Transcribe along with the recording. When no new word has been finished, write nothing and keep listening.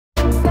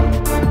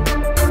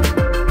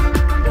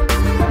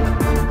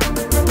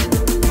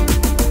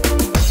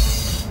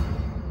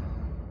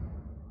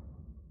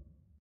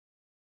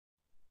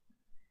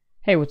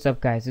Hey, what's up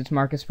guys, it's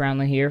Marcus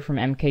Brownlee here from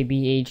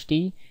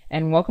MKB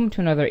and welcome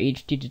to another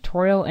HD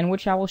tutorial in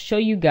which I will show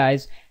you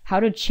guys how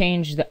to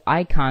change the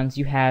icons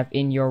you have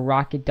in your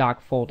Rocket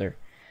Dock folder.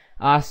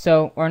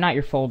 Or not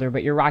your folder,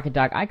 but your Rocket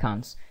Dock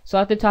icons. So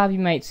at the top you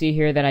might see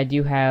here that I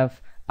do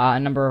have a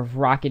number of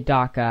Rocket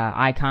Dock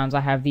icons. I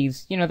have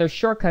these, they're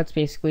shortcuts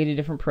basically to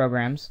different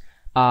programs.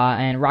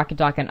 And Rocket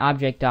Dock and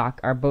Object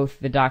Dock are both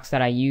the docks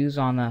that I use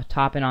on the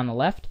top and on the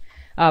left.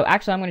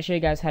 Actually, I'm going to show you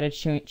guys how to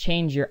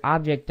change your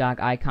Object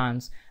Dock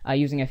icons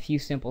using a few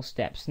simple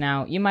steps.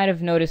 Now, you might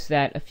have noticed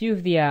that a few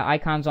of the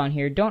icons on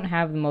here don't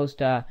have the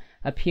most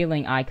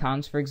appealing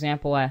icons. For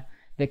example,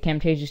 the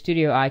Camtasia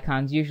Studio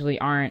icons usually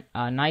aren't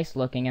nice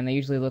looking, and they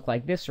usually look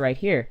like this right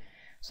here.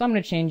 So I'm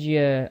going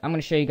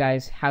to show you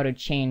guys how to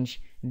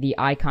change the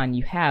icon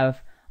you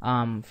have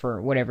for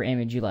whatever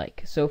image you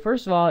like. So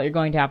first of all, you're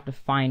going to have to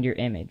find your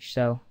image.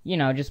 So,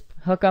 just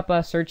hook up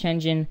a search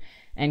engine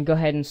and go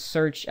ahead and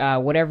search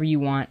whatever you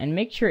want, and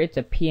make sure it's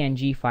a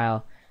PNG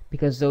file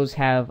because those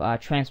have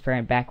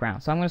transparent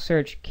background. So I'm going to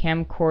search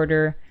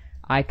camcorder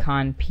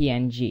icon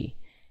PNG,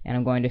 and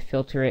I'm going to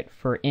filter it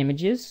for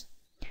images.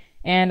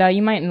 And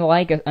you might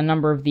like a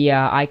number of the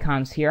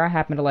icons here. I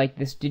happen to like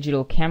this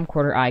digital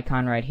camcorder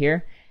icon right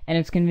here, and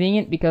it's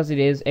convenient because it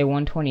is a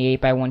 128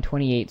 by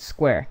 128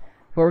 square.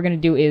 What we're going to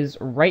do is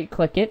right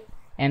click it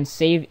and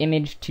save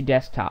image to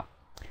desktop.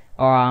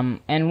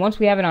 And once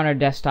we have it on our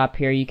desktop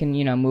here, you can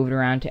move it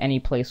around to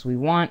any place we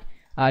want.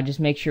 Just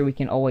make sure we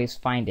can always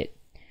find it.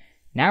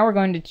 Now we're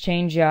going to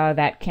change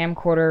that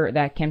camcorder,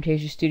 that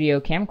Camtasia Studio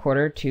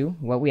camcorder, to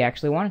what we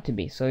actually want it to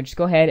be. So just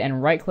go ahead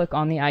and right click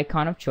on the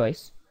icon of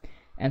choice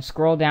and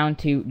scroll down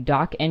to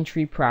Dock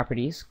Entry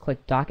Properties.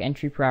 Click Dock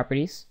Entry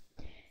Properties,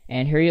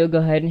 and here you'll go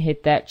ahead and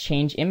hit that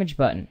Change Image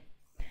button.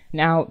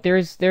 Now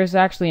there's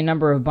actually a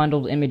number of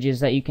bundled images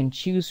that you can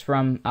choose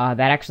from that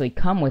actually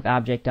come with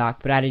Object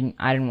Dock, but I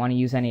didn't want to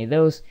use any of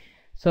those.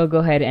 So go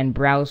ahead and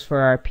browse for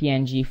our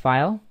PNG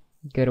file.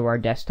 Go to our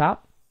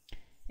desktop,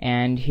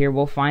 and here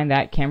we'll find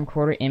that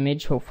camcorder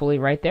image, hopefully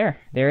right there.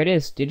 There it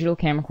is, digital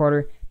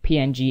camcorder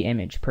PNG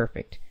image.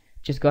 Perfect.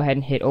 Just go ahead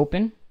and hit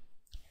open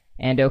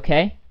and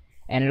OK,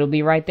 and it'll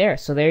be right there.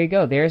 So there you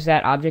go. There's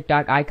that Object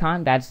Dock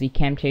icon. That's the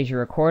Camtasia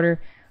recorder.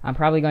 I'm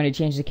probably going to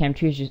change the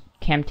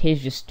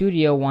Camtasia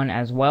Studio one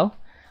as well.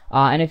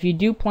 And if you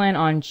do plan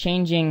on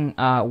changing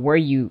where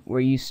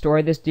you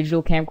store this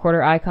digital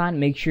camcorder icon,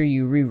 make sure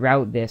you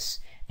reroute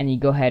this and you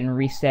go ahead and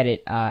reset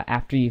it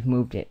after you've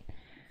moved it.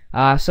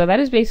 So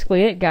that is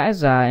basically it,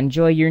 guys.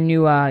 Enjoy your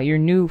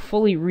new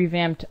fully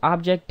revamped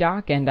Object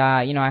Dock, and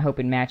I hope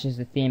it matches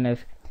the theme of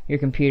your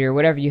computer,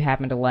 whatever you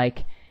happen to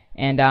like.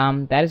 And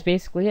that is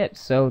basically it.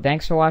 So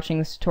thanks for watching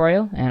this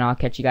tutorial, and I'll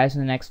catch you guys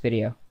in the next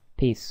video.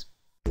 Peace.